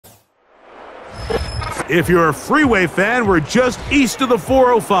If you're a freeway fan, we're just east of the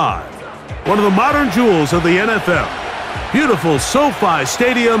 405, one of the modern jewels of the NFL. Beautiful SoFi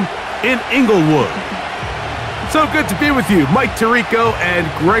Stadium in Inglewood. So good to be with you. Mike Tirico and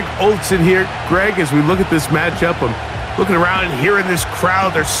Greg Olson here. Greg, as we look at this matchup, I'm looking around and hearing this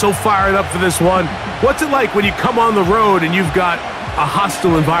crowd. They're so fired up for this one. What's it like when you come on the road and you've got a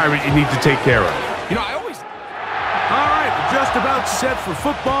hostile environment you need to take care of? You know, I always... All right, just about set for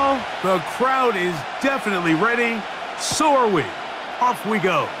football. The crowd is definitely ready. So are we. Off we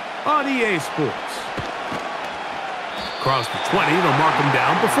go on EA Sports. Across the 20, they'll mark them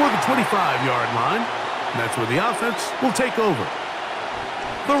down before the 25-yard line. And that's where the offense will take over.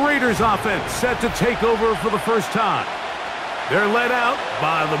 The Raiders offense set to take over for the first time. They're led out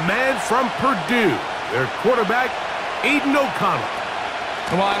by the man from Purdue, their quarterback, Aiden O'Connell.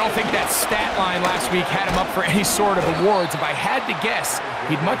 Well, I don't think that stat line last week had him up for any sort of awards. If I had to guess,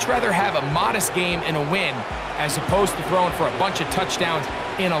 he'd much rather have a modest game and a win as opposed to throwing for a bunch of touchdowns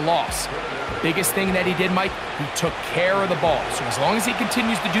in a loss. The biggest thing that he did, Mike, he took care of the ball. So as long as he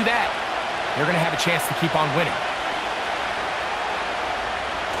continues to do that, they're going to have a chance to keep on winning.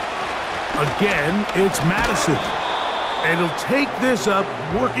 Again, it's Madison. And he'll take this up,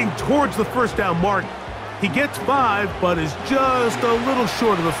 working towards the first down mark. He gets 5, but is just a little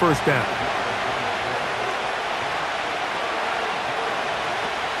short of the first down.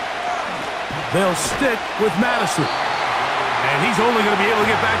 They'll stick with Madison. And he's only going to be able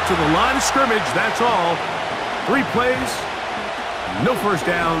to get back to the line of scrimmage, that's all. 3 plays, no first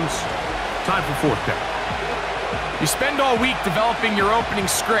downs, time for 4th down. You spend all week developing your opening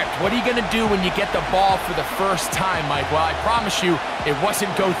script. What are you going to do when you get the ball for the first time, Mike? Well, I promise you, it wasn't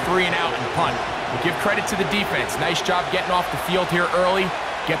go 3 and out and punt. But give credit to the defense. Nice job getting off the field here early.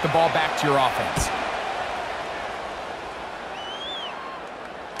 Get the ball back to your offense.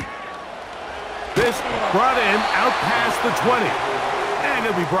 This brought in out past the 20. And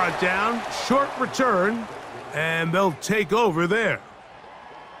he'll be brought down. Short return. And they'll take over there.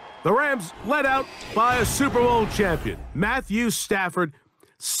 The Rams led out by a Super Bowl champion, Matthew Stafford,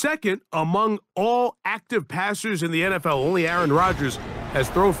 second among all active passers in the NFL. Only Aaron Rodgers has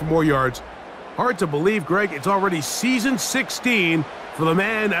thrown for more yards. Hard to believe, Greg, it's already season 16 for the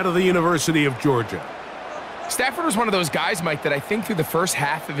man out of the University of Georgia. Stafford was one of those guys, Mike, that I think through the first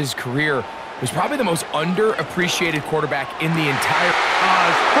half of his career was probably the most underappreciated quarterback in the entire...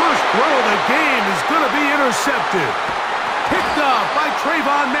 His first throw of the game is going to be intercepted. Picked up by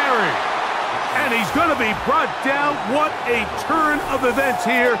Trayvon Merrick. And he's going to be brought down. What a turn of events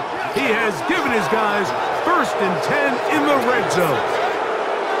here. He has given his guys 1st and 10 in the red zone.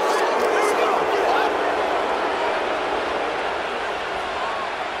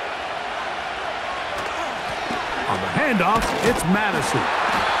 On the handoff, it's Madison.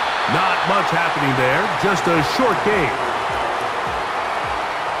 Not much happening there, just a short game.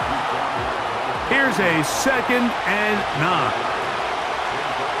 Here's a 2nd and 9.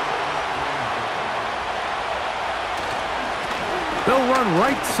 They'll run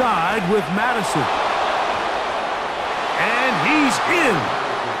right side with Madison. And he's in.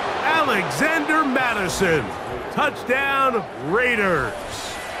 Alexander Madison. Touchdown, Raiders.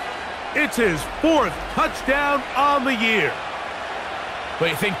 It's his 4th touchdown on the year. But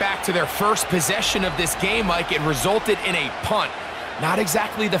you think back to their first possession of this game, Mike, it resulted in a punt. Not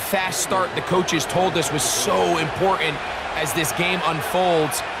exactly the fast start the coaches told us was so important as this game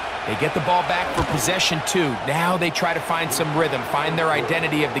unfolds. They get the ball back for possession 2. Now they try to find some rhythm, find their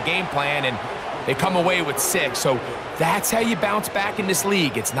identity of the game plan, and they come away with 6. So that's how you bounce back in this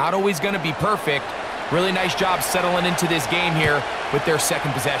league. It's not always going to be perfect. Really nice job settling into this game here with their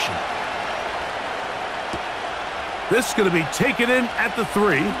 2nd possession. This is going to be taken in at the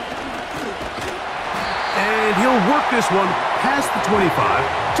 3. And he'll work this one past the 25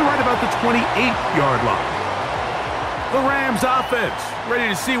 to right about the 28-yard line. The Rams offense ready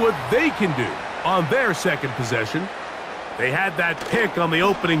to see what they can do on their 2nd possession. They had that pick on the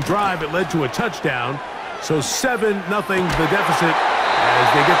opening drive. It led to a touchdown. So 7-0 the deficit as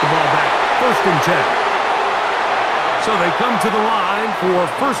they get the ball back 1st and 10. So they come to the line for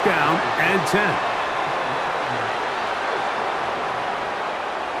 1st down and 10.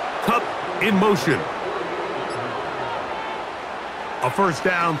 Cup in motion. A 1st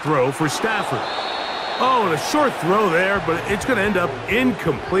down throw for Stafford. Oh, and a short throw there, but it's going to end up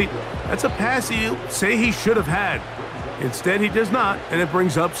incomplete. That's a pass he'll say he should have had. Instead, he does not, and it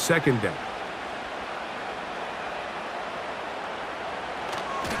brings up 2nd down.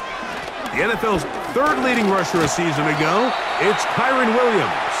 The NFL's 3rd leading rusher a season ago, it's Kyren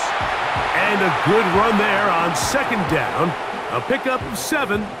Williams. And a good run there on 2nd down A pickup of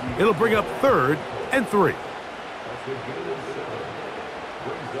 7. It'll bring up 3rd and 3.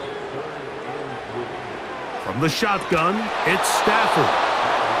 From the shotgun, it's Stafford.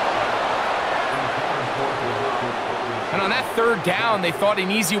 And on that 3rd down, they thought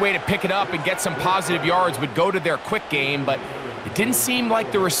an easy way to pick it up and get some positive yards would go to their quick game, but it didn't seem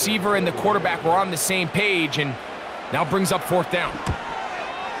like the receiver and the quarterback were on the same page, and now brings up 4th down.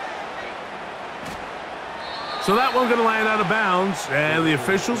 So that one's going to land out of bounds, and the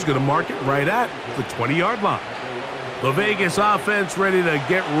official's going to mark it right at the 20-yard line. The Vegas offense ready to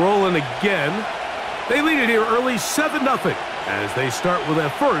get rolling again. They lead it here early 7-0 as they start with a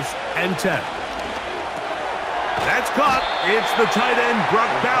 1st and 10. That's caught. It's the tight end, Brock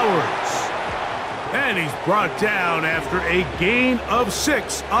Bowers. And he's brought down after a gain of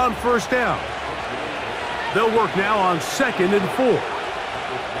 6 on 1st down. They'll work now on 2nd and 4.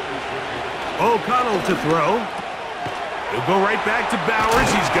 O'Connell to throw. He'll go right back to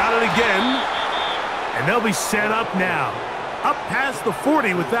Bowers. He's got it again. And they'll be set up now. Up past the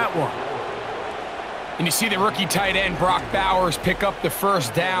 40 with that one. And you see the rookie tight end, Brock Bowers, pick up the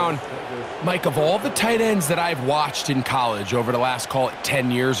 1st down. Mike, of all the tight ends that I've watched in college over the last, call it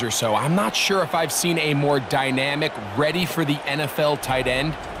 10 years or so, I'm not sure if I've seen a more dynamic, ready for the NFL tight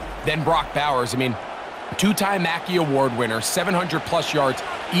end than Brock Bowers. I mean, 2-time Mackey Award winner, 700-plus yards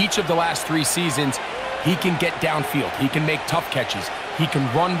each of the last 3 seasons. He can get downfield. He can make tough catches. He can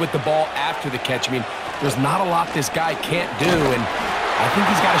run with the ball after the catch. I mean, there's not a lot this guy can't do, and I think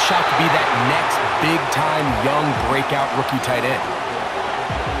he's got a shot to be that next big-time young breakout rookie tight end.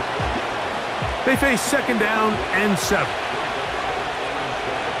 They face 2nd down and 7.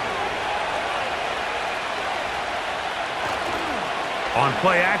 On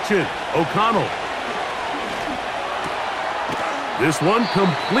play action, O'Connell. This one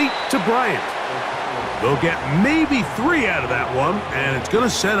complete to Bryant. They'll get maybe 3 out of that one, and it's going to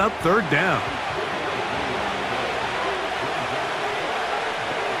set up 3rd down.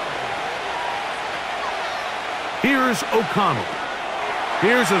 Here's O'Connell.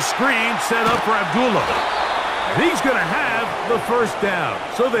 Here's a screen set up for Abdullah. And he's going to have the 1st down.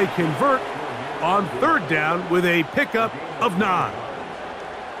 So they convert on 3rd down with a pickup of 9.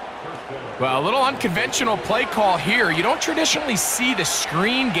 Well, a little unconventional play call here. You don't traditionally see the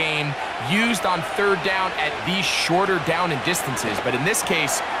screen game used on 3rd down at these shorter down and distances. But in this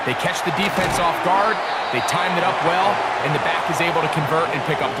case, they catch the defense off guard, they timed it up well, and the back is able to convert and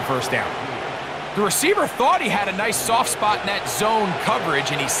pick up the 1st down. The receiver thought he had a nice soft spot in that zone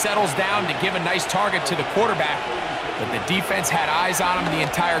coverage, and he settles down to give a nice target to the quarterback. But the defense had eyes on him the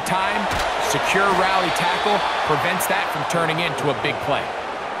entire time. Secure rally tackle prevents that from turning into a big play.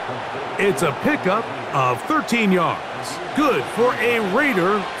 It's a pickup of 13 yards. Good for a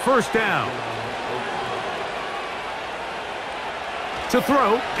Raider 1st down. To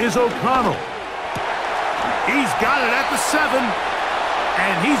throw is O'Connell. He's got it at the 7.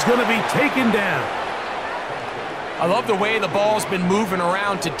 And he's going to be taken down. I love the way the ball's been moving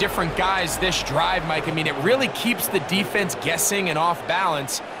around to different guys this drive, Mike. I mean, it really keeps the defense guessing and off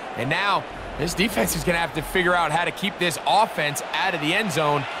balance. And now this defense is going to have to figure out how to keep this offense out of the end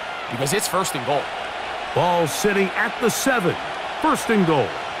zone because it's 1st and goal. Ball sitting at the 7. 1st and goal.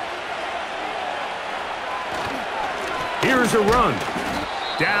 Here's a run.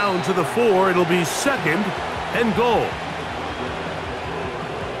 Down to the 4. It'll be 2nd and goal.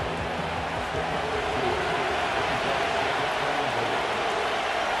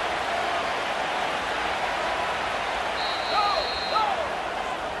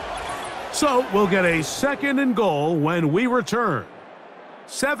 So we'll get a 2nd and goal when we return.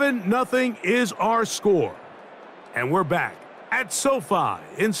 7-0 is our score. And we're back at SoFi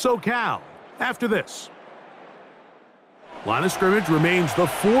in SoCal after this. Line of scrimmage remains the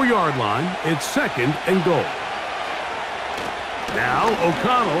 4-yard line. It's 2nd and goal. Now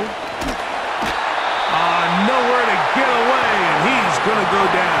O'Connell. Nowhere to get away, and he's going to go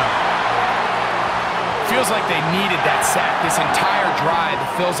down. Feels like they needed that sack this entire drive.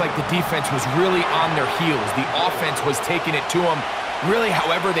 It feels like the defense was really on their heels. The offense was taking it to them really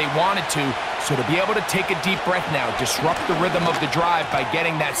however they wanted to. So to be able to take a deep breath now, disrupt the rhythm of the drive by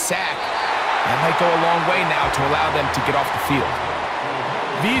getting that sack, that might go a long way now to allow them to get off the field.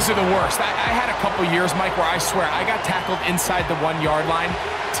 These are the worst. I had a couple years, Mike, where I swear I got tackled inside the 1-yard line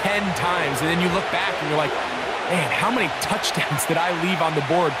 10 times. And then you look back and you're like, man, how many touchdowns did I leave on the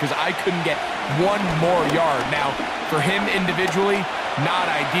board because I couldn't get 1 more yard? Now, for him individually, not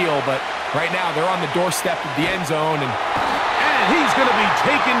ideal, but right now they're on the doorstep of the end zone. And he's going to be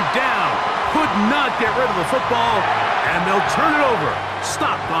taken down. Could not get rid of the football, and they'll turn it over.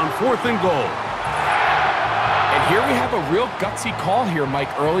 Stopped on 4th and goal. And here we have a real gutsy call here, Mike,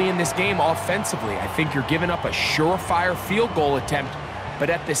 early in this game offensively. I think you're giving up a surefire field goal attempt, but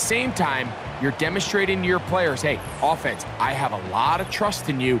at the same time, you're demonstrating to your players, hey, offense, I have a lot of trust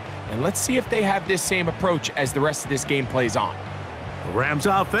in you, and let's see if they have this same approach as the rest of this game plays on. The Rams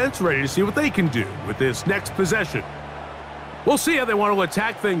offense ready to see what they can do with this next possession. We'll see how they want to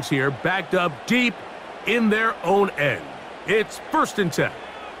attack things here, backed up deep in their own end. It's 1st and 10.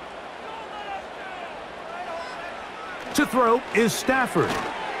 To throw is Stafford. And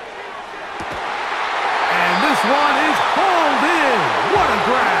this one is hauled in. What a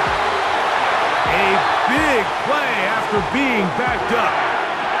grab. A big play after being backed up.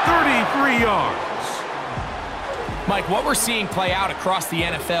 33 yards. Mike, what we're seeing play out across the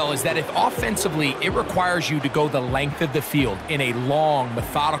NFL is that if offensively it requires you to go the length of the field in a long,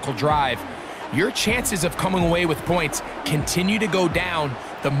 methodical drive, your chances of coming away with points continue to go down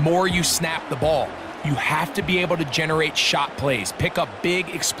the more you snap the ball. You have to be able to generate shot plays, pick up big,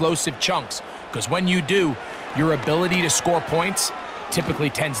 explosive chunks, because when you do, your ability to score points typically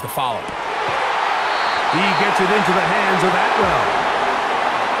tends to follow. He gets it into the hands of Atwell.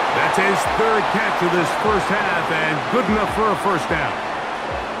 That's his 3rd catch of this first half, and good enough for a 1st down.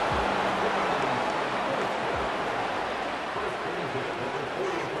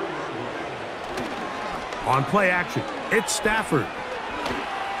 On play action, it's Stafford.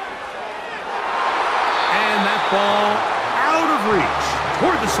 And that ball out of reach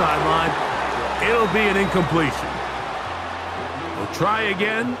toward the sideline. It'll be an incompletion. We'll try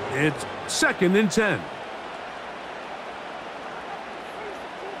again. It's 2nd and 10.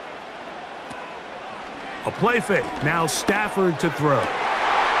 A play fake. Now Stafford to throw.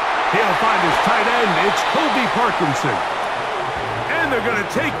 He'll find his tight end. It's Kobe Parkinson. And they're going to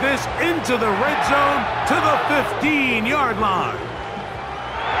take this into the red zone to the 15-yard line.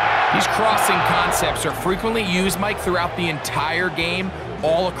 These crossing concepts are frequently used, Mike, throughout the entire game,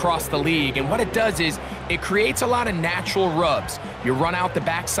 all across the league. And what it does is it creates a lot of natural rubs. You run out the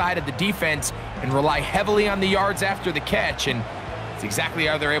backside of the defense and rely heavily on the yards after the catch, and it's exactly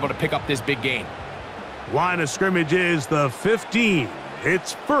how they're able to pick up this big gain. Line of scrimmage is the 15.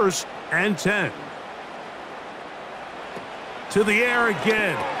 It's 1st and 10. To the air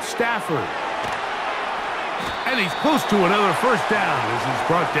again, Stafford. And he's close to another 1st down as he's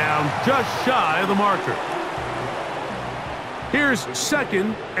brought down just shy of the marker. Here's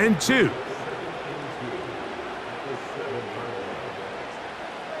 2nd and 2.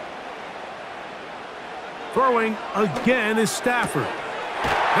 Throwing again is Stafford.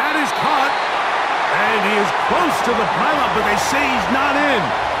 That is caught. And he is close to the pileup, but they say he's not in.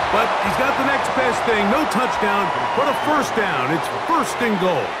 But he's got the next best thing. No touchdown, but a 1st down. It's 1st and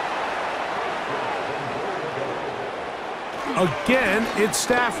goal. Again, it's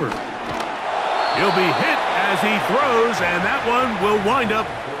Stafford. He'll be hit as he throws, and that one will wind up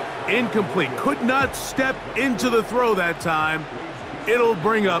incomplete. Could not step into the throw that time. It'll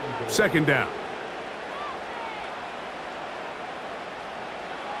bring up 2nd down.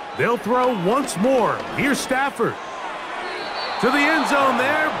 They'll throw once more. Here's Stafford. To the end zone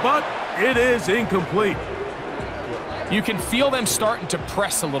there, but it is incomplete. You can feel them starting to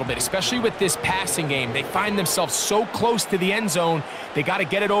press a little bit, especially with this passing game. They find themselves so close to the end zone, they got to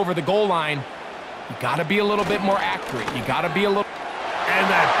get it over the goal line. You got to be a little bit more accurate. You got to be a little... And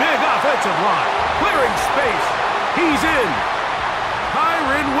that big offensive line, clearing space. He's in.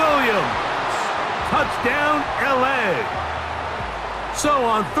 Kyren Williams. Touchdown, L.A. So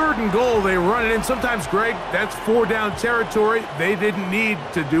on 3rd and goal, they run it in. Sometimes, Greg, that's 4-down territory. They didn't need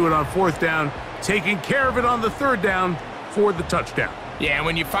to do it on 4th down. Taking care of it on the 3rd down for the touchdown. Yeah, and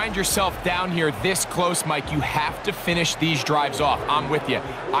when you find yourself down here this close, Mike, you have to finish these drives off. I'm with you.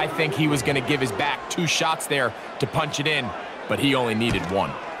 I think he was going to give his back 2 shots there to punch it in, but he only needed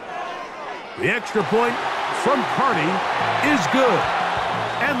 1. The extra point from Carty is good.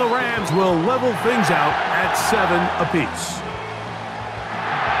 And the Rams will level things out at 7 apiece.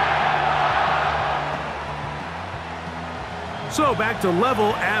 So back to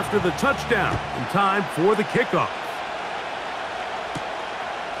level after the touchdown, in time for the kickoff.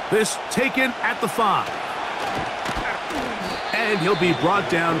 This taken at the 5. And he'll be brought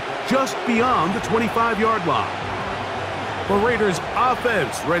down just beyond the 25-yard line. The Raiders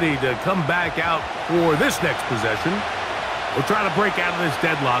offense ready to come back out for this next possession. We'll try to break out of this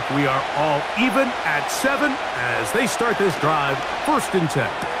deadlock. We are all even at 7 as they start this drive, 1st and 10.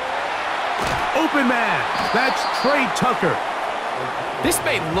 Open man, that's Trey Tucker. This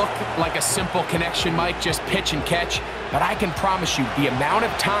may look like a simple connection, Mike, just pitch and catch, But I can promise you, the amount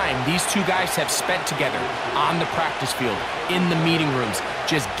of time these two guys have spent together on the practice field, in the meeting rooms,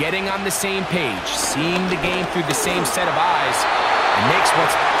 just getting on the same page, seeing the game through the same set of eyes, it makes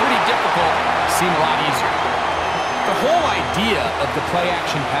what's pretty difficult seem a lot easier. The whole idea of the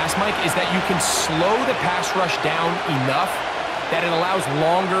play-action pass, Mike, is that you can slow the pass rush down enough that it allows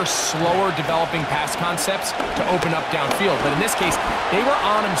longer, slower developing pass concepts to open up downfield. But in this case, they were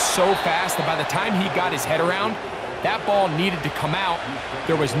on him so fast that by the time he got his head around, that ball needed to come out.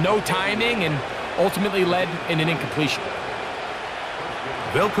 There was no timing and ultimately led in an incompletion.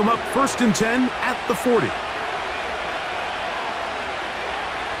 They'll come up 1st and 10 at the 40.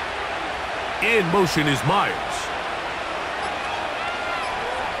 In motion is Myers.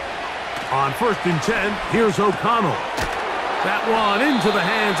 On 1st and 10, here's O'Connell. That one into the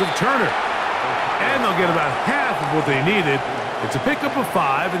hands of Turner. And they'll get about half of what they needed. It's a pickup of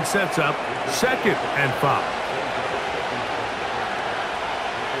 5 and sets up 2nd and 5.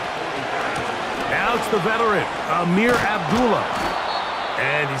 Now it's the veteran, Amir Abdullah.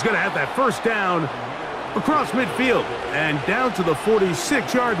 And he's going to have that first down across midfield and down to the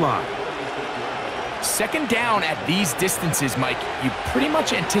 46-yard line. 2nd down at these distances, Mike, you pretty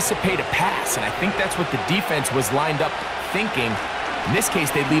much anticipate a pass, and I think that's what the defense was lined up thinking. In this case,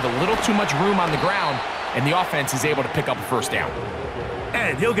 they leave a little too much room on the ground, and the offense is able to pick up a 1st down.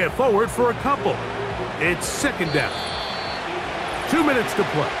 And he'll get forward for a couple. It's 2nd down. 2 minutes to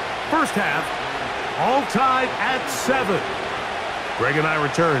play. First half, all tied at 7. Greg and I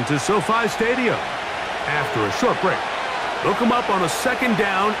return to SoFi Stadium after a short break. They'll come up on a 2nd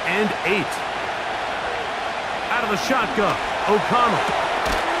down and 8. Out of the shotgun, O'Connell.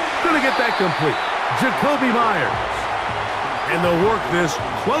 Gonna get that complete. Jacoby Myers. And they'll work this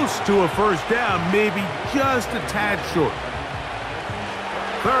close to a 1st down, maybe just a tad short.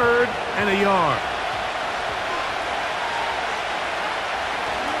 3rd and a yard.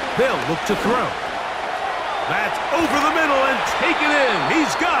 They'll look to throw. That's over the middle and taken in.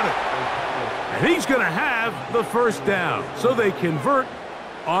 He's got it. And he's going to have the 1st down. So they convert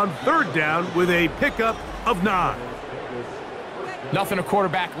on 3rd down with a pickup of 9. Nothing a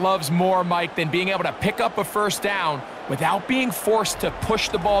quarterback loves more, Mike, than being able to pick up a 1st down without being forced to push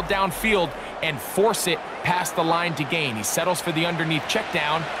the ball downfield and force it past the line to gain. He settles for the underneath check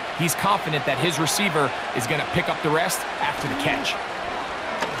down. He's confident that his receiver is going to pick up the rest after the catch.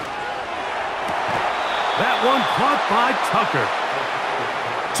 That one caught by Tucker.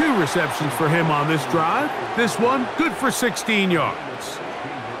 2 receptions for him on this drive. This one good for 16 yards.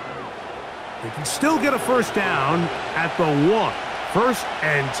 They can still get a 1st down at the 1. 1st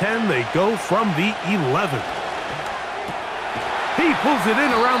and 10, they go from the 11. He pulls it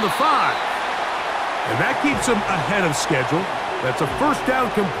in around the 5. And that keeps him ahead of schedule. That's a 1st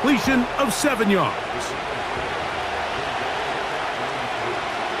down completion of 7 yards.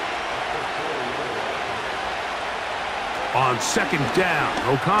 On 2nd down,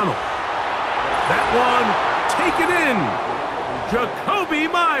 O'Connell. That one taken in. Jacoby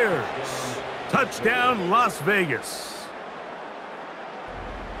Myers. Touchdown, Las Vegas.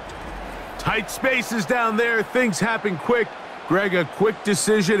 Tight spaces down there. Things happen quick. Greg, a quick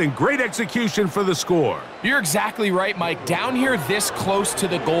decision and great execution for the score. You're exactly right, Mike. Down here this close to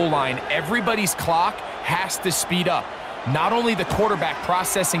the goal line, everybody's clock has to speed up. Not only the quarterback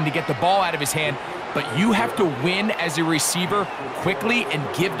processing to get the ball out of his hand, but you have to win as a receiver quickly and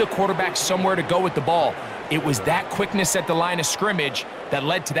give the quarterback somewhere to go with the ball. It was that quickness at the line of scrimmage that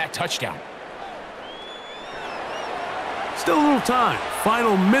led to that touchdown. Still a little time.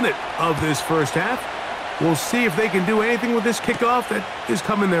 Final minute of this 1st half. We'll see if they can do anything with this kickoff that is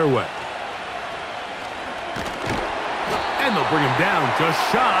coming their way. And they'll bring him down just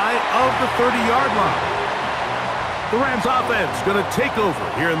shy of the 30-yard line. The Rams offense going to take over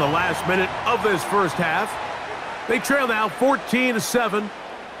here in the last minute of this 1st half. They trail now 14-7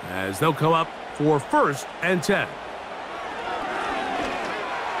 as they'll come up for 1st and 10.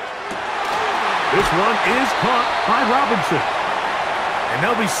 This one is caught by Robinson. And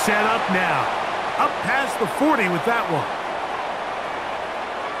they'll be set up now. Up past the 40 with that one.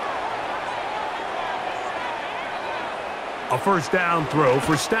 A 1st down throw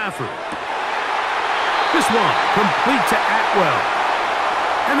for Stafford. This one complete to Atwell.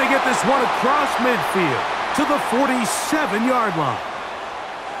 And they get this one across midfield to the 47-yard line.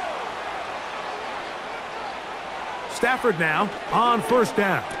 Stafford now on 1st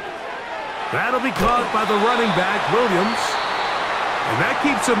down. That'll be caught by the running back, Williams. And that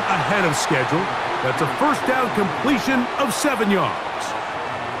keeps him ahead of schedule. That's a 1st down completion of 7 yards.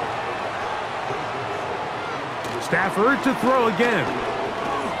 Stafford to throw again.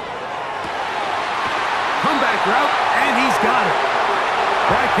 Comeback route, and he's got it.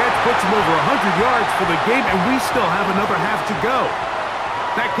 That catch puts him over 100 yards for the game, and we still have another half to go.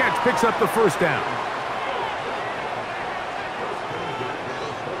 That catch picks up the first down.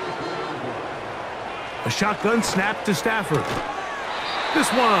 A shotgun snap to Stafford. This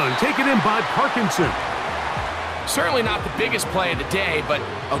one taken in by Parkinson. Certainly not the biggest play of the day, but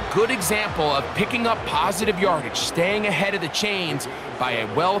a good example of picking up positive yardage, staying ahead of the chains by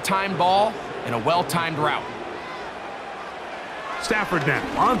a well-timed ball and a well-timed route. Stafford now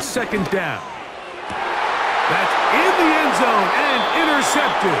on second down. That's in the end zone and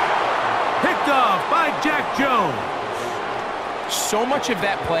intercepted. Picked off by Jack Jones. So much of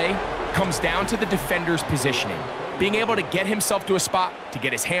that play comes down to the defender's positioning. Being able to get himself to a spot, to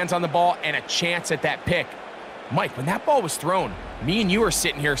get his hands on the ball, and a chance at that pick. Mike, when that ball was thrown, me and you are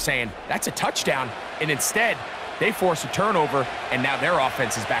sitting here saying, that's a touchdown, and instead, they force a turnover, and now their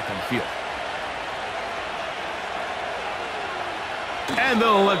offense is back on the field. And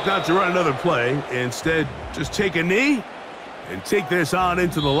they'll elect not to run another play. Instead, just take a knee and take this on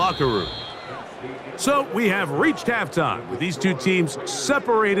into the locker room. So we have reached halftime with these two teams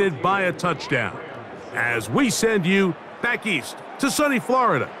separated by a touchdown, as we send you back east to sunny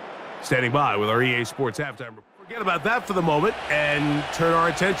Florida. Standing by with our EA Sports halftime. Forget about that for the moment and turn our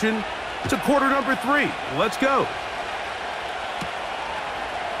attention to quarter number 3. Let's go.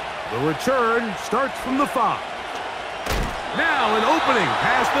 The return starts from the 5. Now an opening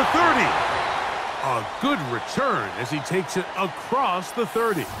past the 30. A good return as he takes it across the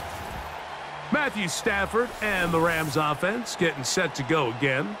 30. Matthew Stafford and the Rams offense getting set to go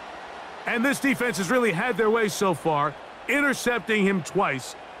again. And this defense has really had their way so far, intercepting him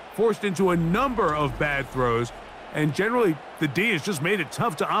twice, forced into a number of bad throws, and generally the D has just made it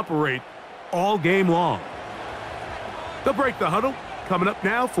tough to operate all game long. They'll break the huddle, coming up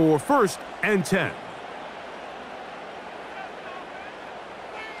now for 1st and 10.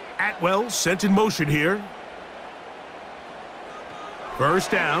 Atwell sent in motion here.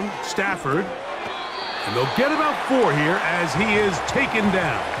 First down, Stafford. And they'll get about 4 here as he is taken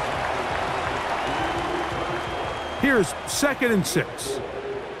down. Here's 2nd and 6.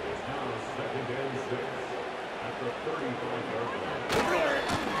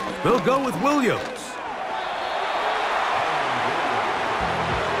 They'll go with Williams.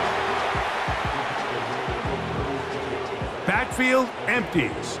 Backfield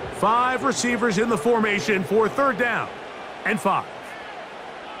empties. 5 receivers in the formation for 3rd down and 5.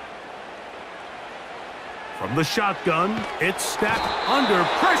 From the shotgun, it's stacked under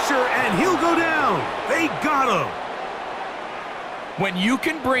pressure, and he'll go down. They got him. When you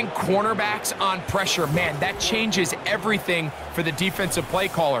can bring cornerbacks on pressure, man, that changes everything for the defensive play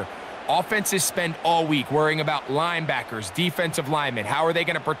caller. Offenses spend all week worrying about linebackers, defensive linemen. How are they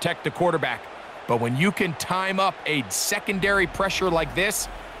going to protect the quarterback? But when you can time up a secondary pressure like this,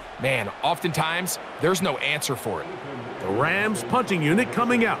 man, oftentimes there's no answer for it. The Rams punting unit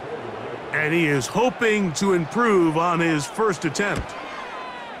coming out. And he is hoping to improve on his first attempt.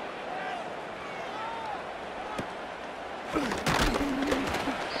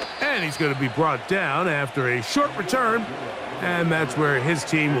 And he's going to be brought down after a short return. And that's where his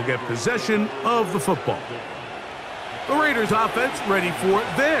team will get possession of the football. The Raiders offense ready for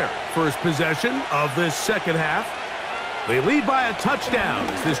their first possession of this second half. They lead by a touchdown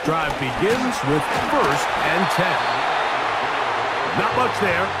as this drive begins with 1st and 10. Not much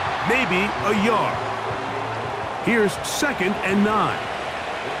there. Maybe a yard. Here's 2nd and 9.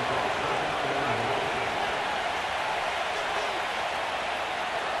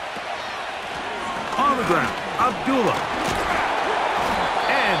 On the ground, Abdullah.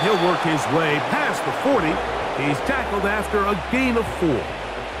 And he'll work his way past the 40. He's tackled after a gain of 4.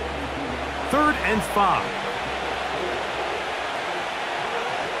 3rd and 5.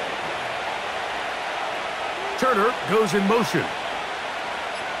 Turner goes in motion.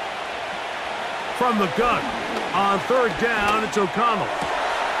 From the gun, on 3rd down, it's O'Connell.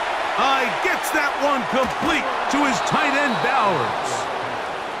 Gets that one complete to his tight end, Bowers.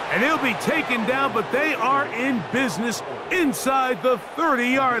 And he'll be taken down, but they are in business inside the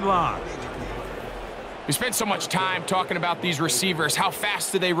 30-yard line. We spent so much time talking about these receivers. How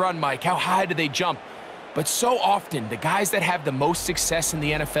fast do they run, Mike? How high do they jump? But so often, the guys that have the most success in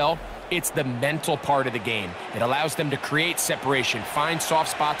the NFL, it's the mental part of the game. It allows them to create separation, find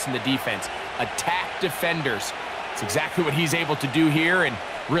soft spots in the defense, attack defenders. It's exactly what he's able to do here, and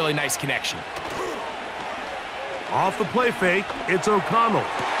really nice connection. Off the play fake, it's O'Connell.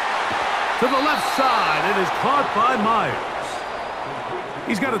 To the left side, it is caught by Myers.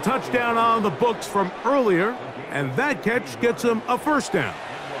 He's got a touchdown on the books from earlier, and that catch gets him a 1st down.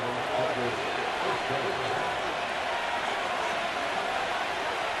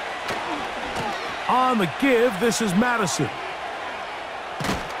 On the give, this is Madison.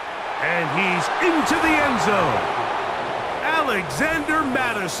 And he's into the end zone. Alexander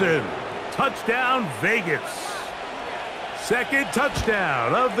Madison. Touchdown, Vegas. Second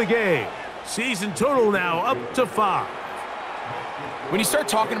touchdown of the game. Season total now up to 5. When you start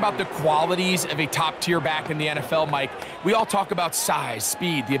talking about the qualities of a top-tier back in the NFL, Mike, we all talk about size,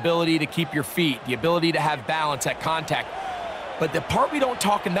 speed, the ability to keep your feet, the ability to have balance at contact. But the part we don't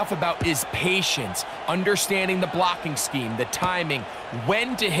talk enough about is patience, understanding the blocking scheme, the timing,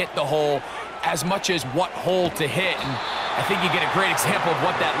 when to hit the hole, as much as what hole to hit. And I think you get a great example of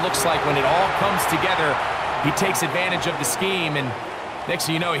what that looks like when it all comes together. He takes advantage of the scheme, and next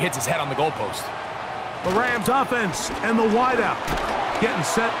thing you know, he hits his head on the goalpost. The Rams offense and the wideout getting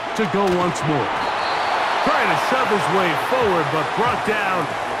set to go once more. Trying to shove his way forward, but brought down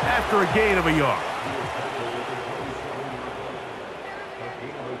after a gain of a yard.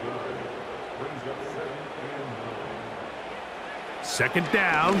 Second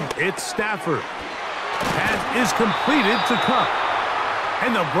down, it's Stafford. Pass is completed to Cup.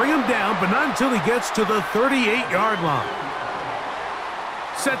 And they'll bring him down, but not until he gets to the 38-yard line.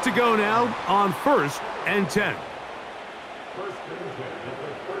 Set to go now on 1st and 10.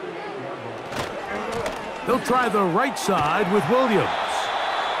 They'll try the right side with Williams.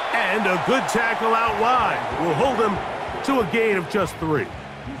 And a good tackle out wide will hold him to a gain of just 3.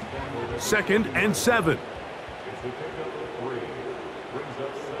 2nd and 7.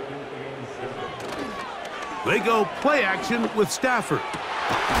 They go play action with Stafford.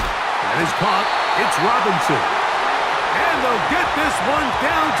 That is caught. It's Robinson. And they'll get this one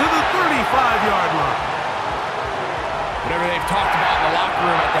down to the 35-yard line. Whatever they've talked about in the locker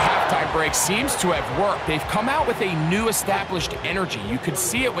room at the halftime break seems to have worked. They've come out with a new established energy. You could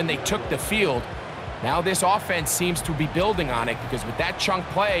see it when they took the field. Now this offense seems to be building on it because with that chunk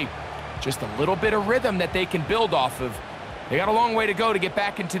play, just a little bit of rhythm that they can build off of. They got a long way to go to get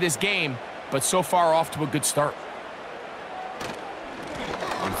back into this game, but so far off to a good start.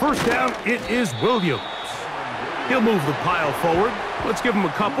 On 1st down, it is Williams. He'll move the pile forward. Let's give him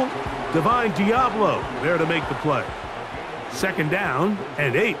a couple. Divine Diablo there to make the play. 2nd down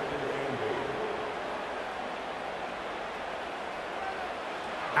and 8.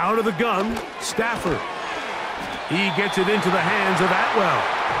 Out of the gun, Stafford. He gets it into the hands of Atwell.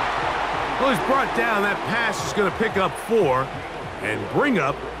 Well, he's brought down. That pass is going to pick up 4 and bring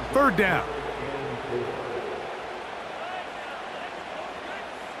up 3rd down.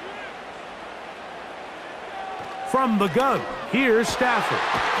 From the gun, here's Stafford.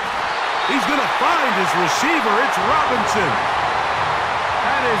 He's going to find his receiver. It's Robinson.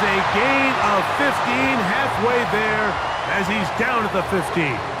 That is a gain of 15, halfway there as he's down at the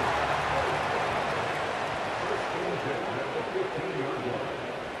 15.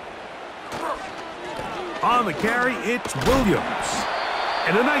 On the carry, it's Williams.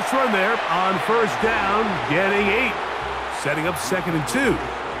 And a nice run there on 1st down, getting 8. Setting up 2nd and 2.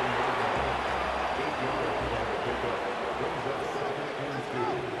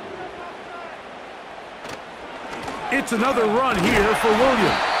 It's another run here for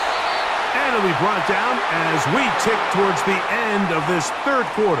Williams. And it'll be brought down as we tick towards the end of this 3rd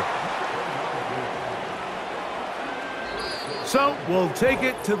quarter. So we'll take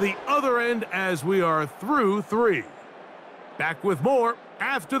it to the other end as we are through 3. Back with more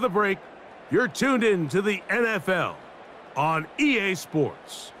after the break. You're tuned in to the NFL on EA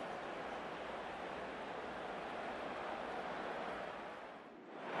Sports.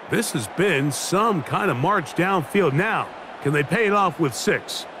 This has been some kind of march downfield now. Can they pay it off with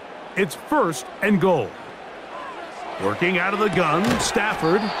 6? It's 1st and goal. Working out of the gun,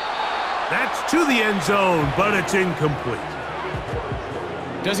 Stafford. That's to the end zone, but it's incomplete.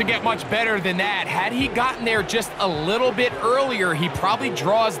 Doesn't get much better than that. Had he gotten there just a little bit earlier, he probably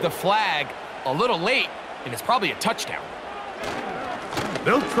draws the flag a little late, and it's probably a touchdown.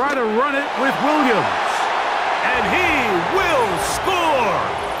 They'll try to run it with Williams. And he will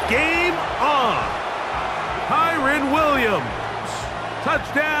score! Game on! Kyren Williams.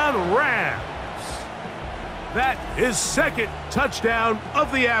 Touchdown, Rams. That is 2nd touchdown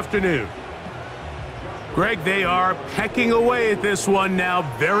of the afternoon. Greg, they are pecking away at this one now.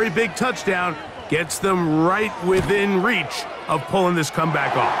 Very big touchdown. Gets them right within reach of pulling this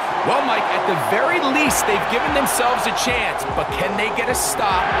comeback off. Well, Mike, at the very least, they've given themselves a chance, but can they get a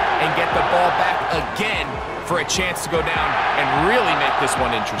stop and get the ball back again for a chance to go down and really make this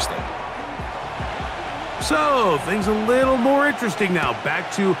one interesting? So, things a little more interesting now.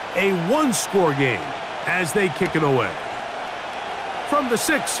 Back to a 1-score game as they kick it away. From the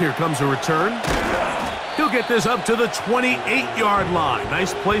 6, here comes a return. He'll get this up to the 28-yard line.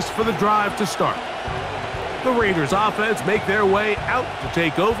 Nice place for the drive to start. The Raiders offense make their way out to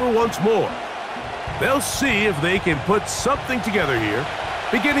take over once more. They'll see if they can put something together here,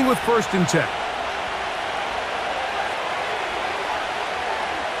 beginning with 1st and 10.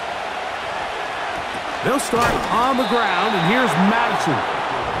 They'll start on the ground, and here's Madison.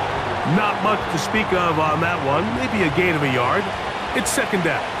 Not much to speak of on that one. Maybe a gain of a yard. It's 2nd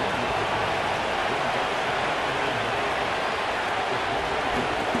down.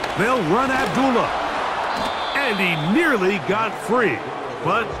 They'll run Abdullah. And he nearly got free.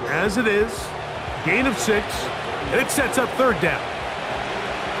 But as it is, gain of 6, and it sets up 3rd down.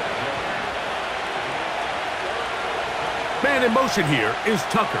 Man in motion here is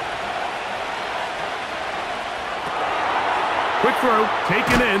Tucker. Quick throw,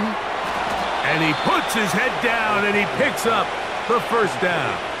 taken in, and he puts his head down, and he picks up the 1st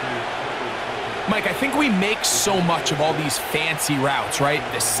down. Mike, I think we make so much of all these fancy routes, right?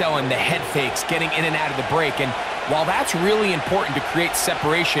 The selling, the head fakes, getting in and out of the break, and while that's really important to create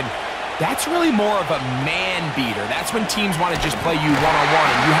separation, that's really more of a man beater. That's when teams want to just play you one-on-one,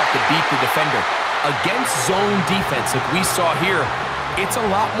 and you have to beat the defender. Against zone defense, like we saw here, it's a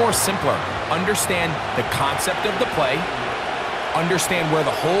lot more simpler. Understand the concept of the play, understand where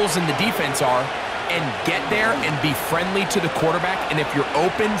the holes in the defense are, and get there and be friendly to the quarterback. And if you're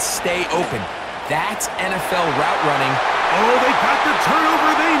open, stay open. That's NFL route running. Oh, they got the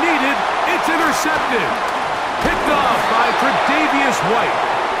turnover they needed. It's intercepted. Picked off by Tre'Davious White.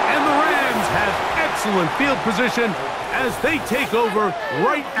 And the Rams have excellent field position as they take over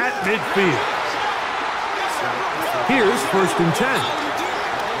right at midfield. Here's 1st and 10.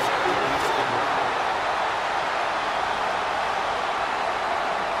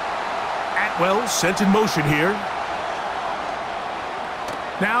 Well, sent in motion here.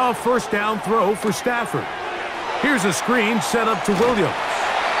 Now a 1st down throw for Stafford. Here's a screen set up to Williams.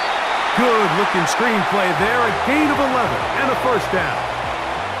 Good-looking screenplay there. A gain of 11 and a 1st down.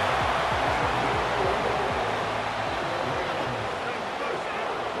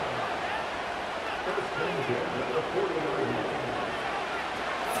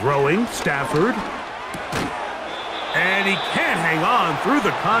 Throwing, Stafford. And he can't hang on through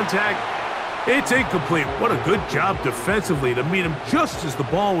the contact. It's incomplete. What a good job defensively to meet him just as the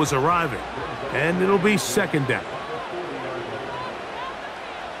ball was arriving. And it'll be 2nd down.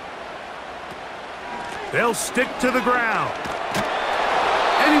 They'll stick to the ground.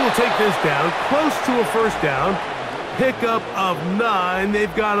 And he will take this down close to a 1st down. Pickup of 9.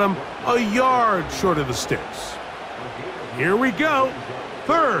 They've got him a yard short of the sticks. Here we go.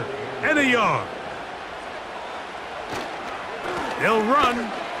 3rd and a yard. They'll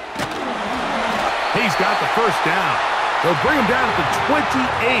run. He's got the 1st down. They'll bring him down at the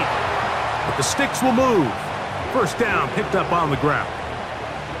 28. But the sticks will move. 1st down picked up on the ground.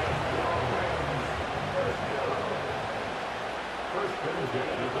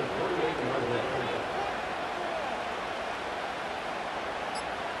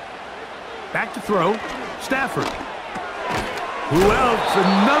 Back to throw. Stafford. Who else?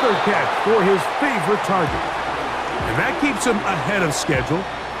 Another catch for his favorite target. And that keeps him ahead of schedule.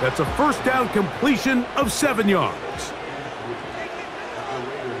 That's a 1st down completion of 7 yards.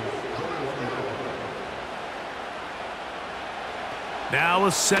 Now a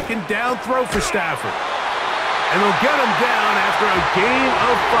 2nd down throw for Stafford. And they'll get him down after a gain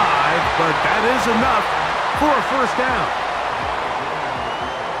of 5, but that is enough for a 1st down.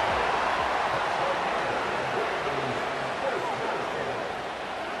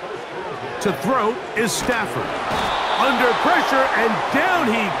 To throw is Stafford. Under pressure, and down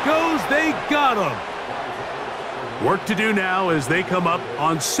he goes. They got him. Work to do now as they come up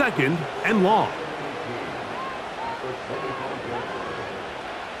on 2nd and long.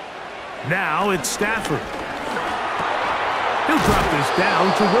 Now it's Stafford. He'll drop this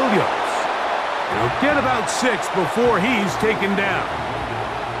down to Williams. He'll get about 6 before he's taken down.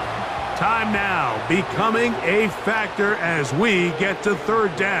 Time now becoming a factor as we get to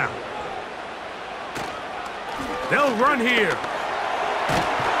 3rd down. They'll run here.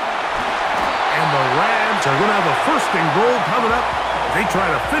 And the Rams are going to have a 1st and goal coming up. They try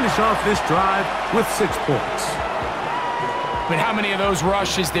to finish off this drive with 6 points. But how many of those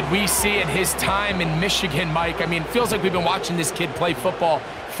rushes did we see in his time in Michigan, Mike? I mean, it feels like we've been watching this kid play football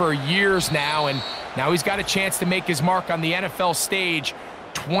for years now, and now he's got a chance to make his mark on the NFL stage.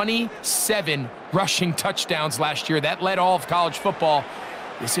 27 rushing touchdowns last year. That led all of college football.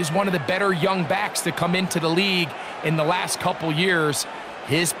 This is one of the better young backs to come into the league in the last couple years.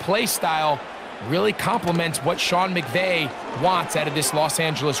 His play style really complements what Sean McVay wants out of this Los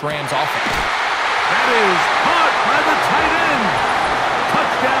Angeles Rams offense. That is caught by the tight end.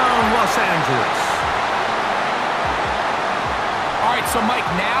 Touchdown, Los Angeles. All right, so Mike,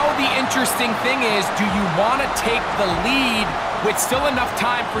 now the interesting thing is, do you want to take the lead with still enough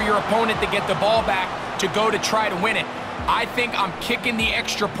time for your opponent to get the ball back to go to try to win it? I think I'm kicking the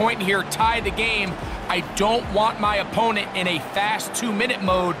extra point here, tie the game. I don't want my opponent in a fast 2-minute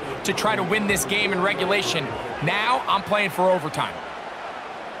mode to try to win this game in regulation. Now I'm playing for overtime.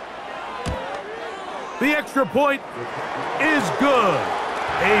 The extra point is good.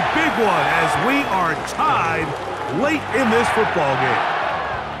 A big one as we are tied late in this football game.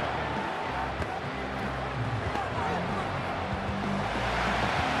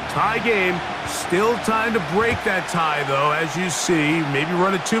 Tie game. Still time to break that tie, though, as you see. Maybe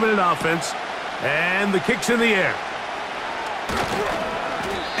run a 2-minute offense. And the kick's in the air.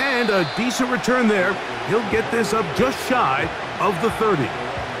 And a decent return there. He'll get this up just shy of the 30.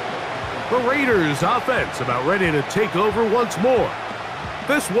 The Raiders offense about ready to take over once more.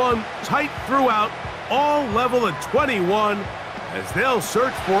 This one tight throughout, all level at 21 as they'll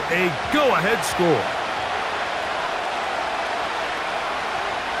search for a go-ahead score.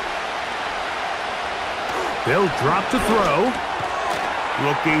 They'll drop to throw.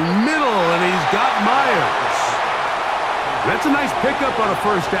 Looking middle, and he's got Myers. That's a nice pickup on a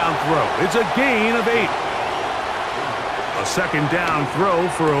first down throw. It's a gain of 8. A second down throw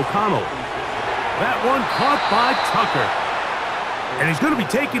for O'Connell. That one caught by Tucker. And he's going to be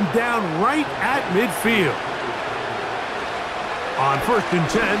taken down right at midfield. On 1st and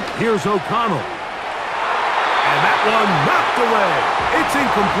 10, here's O'Connell. And that one knocked away. It's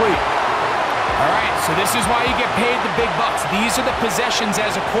incomplete. All right, so this is why you get paid the big bucks. These are the possessions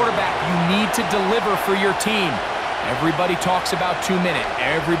as a quarterback you need to deliver for your team. Everybody talks about 2-minute.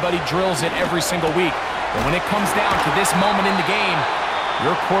 Everybody drills it every single week. But when it comes down to this moment in the game,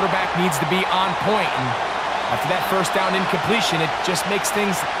 your quarterback needs to be on point. And after that first down incompletion, it just makes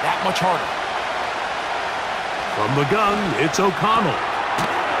things that much harder. From the gun, it's O'Connell.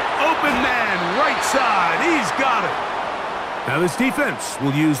 Open man, right side. He's got it. Now this defense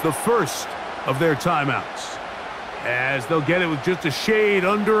will use the first of their timeouts, as they'll get it with just a shade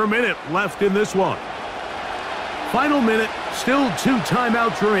under a minute left in this one. Final minute, still 2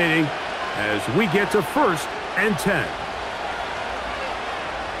 timeouts remaining as we get to 1st and 10.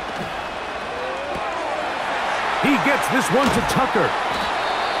 He gets this one to Tucker,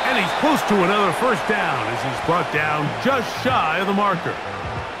 and he's close to another first down as he's brought down just shy of the marker.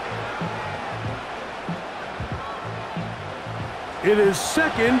 It is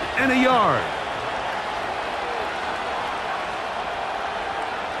 2nd and a yard.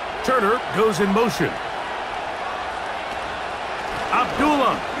 Turner goes in motion.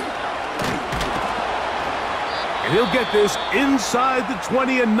 Abdullah. And he'll get this inside the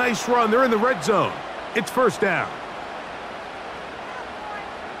 20. A nice run. They're in the red zone. It's 1st down.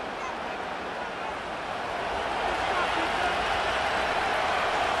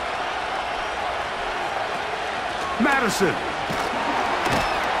 Madison.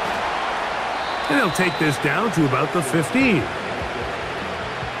 And he'll take this down to about the 15.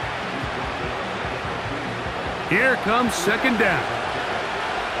 Here comes 2nd down.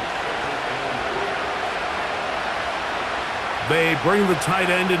 They bring the tight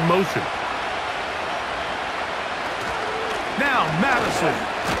end in motion. Now Madison.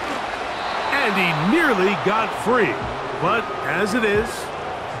 And he nearly got free. But as it is,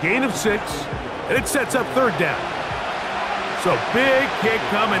 gain of 6, and it sets up 3rd down. So big kick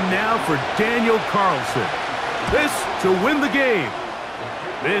coming now for Daniel Carlson. This to win the game.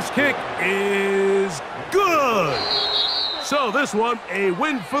 This kick is good. So this one, a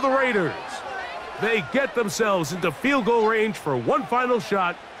win for the Raiders. They get themselves into field goal range for one final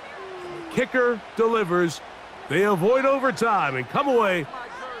shot. Kicker delivers. They avoid overtime and come away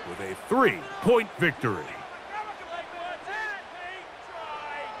with a 3-point victory.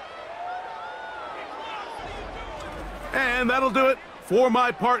 And that'll do it for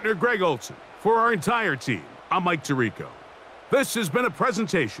my partner, Greg Olson. For our entire team, I'm Mike Tirico. This has been a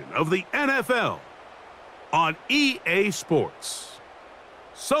presentation of the NFL on EA Sports.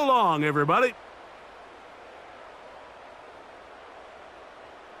 So long, everybody.